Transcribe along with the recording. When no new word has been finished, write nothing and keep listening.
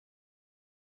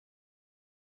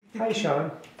Hi,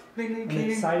 Sean. I'm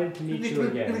excited to meet you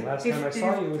again. Last time I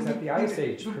saw you was at the Ice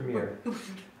Age premiere.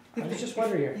 I was just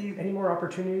wondering, any more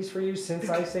opportunities for you since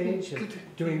Ice Age,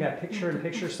 doing that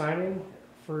picture-in-picture signing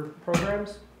for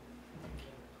programs?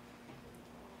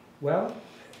 Well,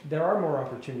 there are more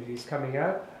opportunities coming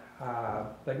up,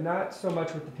 but not so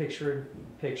much with the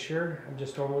picture-in-picture. I'm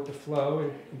just going with the flow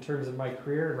in terms of my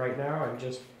career, and right now I'm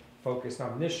just focused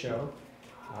on this show.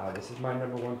 This is my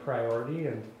 #1 priority,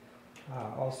 and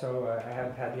also I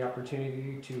have had the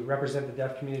opportunity to represent the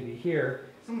deaf community here.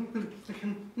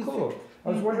 Cool. I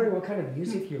was wondering what kind of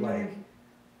music you like.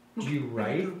 Do you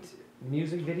write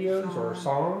music videos or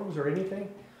songs or anything?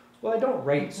 Well, I don't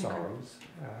write songs.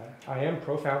 I am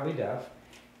profoundly deaf.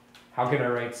 How can I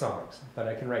write songs? But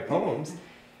I can write poems.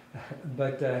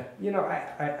 But, you know,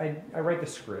 I write the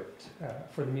script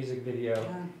for the music video,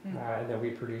 and then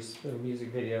we produce the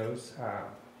music videos.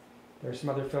 There's some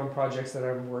other film projects that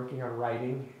I'm working on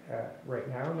writing right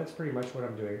now, and that's pretty much what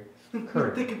I'm doing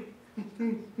currently.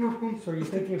 So are you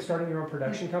thinking of starting your own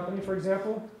production company, for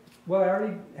example? Well, I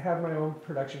already have my own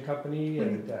production company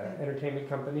and entertainment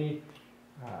company.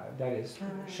 That is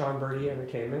Sean Berdy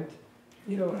Entertainment.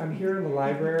 You know, I'm here in the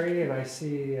library and I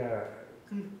see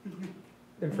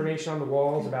information on the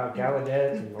walls about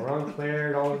Gallaudet and Laurent Clair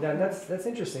and all of that. And that's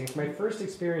interesting. It's my first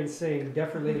experience seeing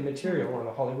deaf-related material on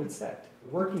a Hollywood set.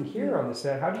 Working here on the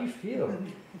set, how do you feel?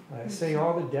 Seeing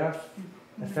all the deaf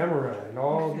ephemera and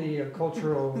all the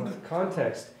cultural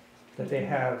context that they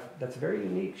have. That's a very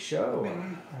unique show.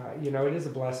 You know, it is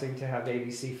a blessing to have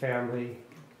ABC Family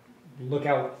look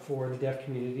out for the deaf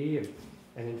community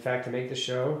and in fact to make the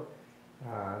show.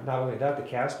 Not only that, the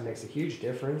cast makes a huge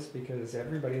difference because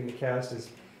everybody in the cast is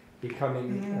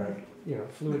becoming you know,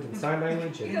 fluent in sign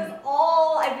language. Because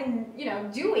all I've been, you know,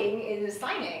 doing is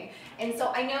signing, and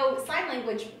so I know sign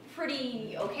language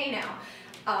pretty okay now.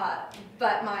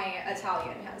 But my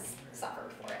Italian has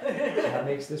suffered for it. That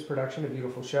makes this production a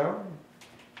beautiful show.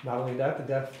 Not only that, the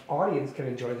deaf audience can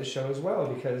enjoy the show as well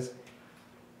because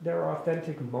there are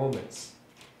authentic moments.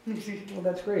 Well,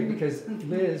 that's great because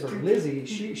Liz, or Lizzie,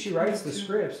 she writes the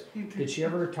scripts. Did she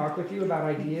ever talk with you about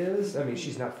ideas? I mean,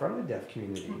 she's not from the deaf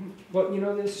community. Well, you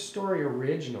know, this story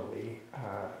originally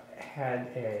had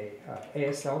a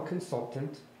ASL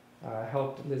consultant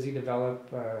helped Lizzie develop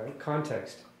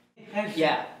context.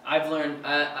 Yeah, I've learned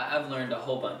a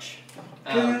whole bunch.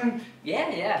 I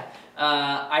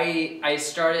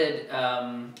started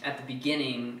at the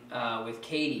beginning with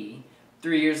Katie.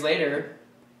 3 years later,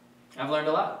 I've learned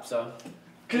a lot. So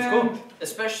it's cool,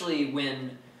 especially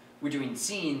when we're doing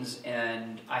scenes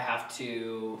and I have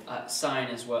to sign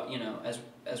as well, you know,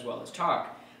 as well as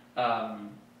talk.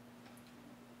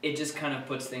 It just kind of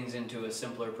puts things into a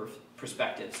simpler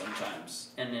perspective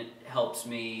sometimes, and it helps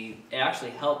me. It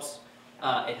actually helps.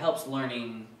 It helps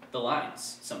learning the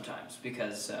lines sometimes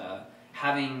because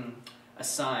having a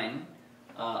sign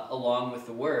along with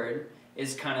the word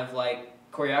is kind of like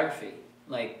choreography,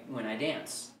 like when I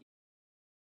dance.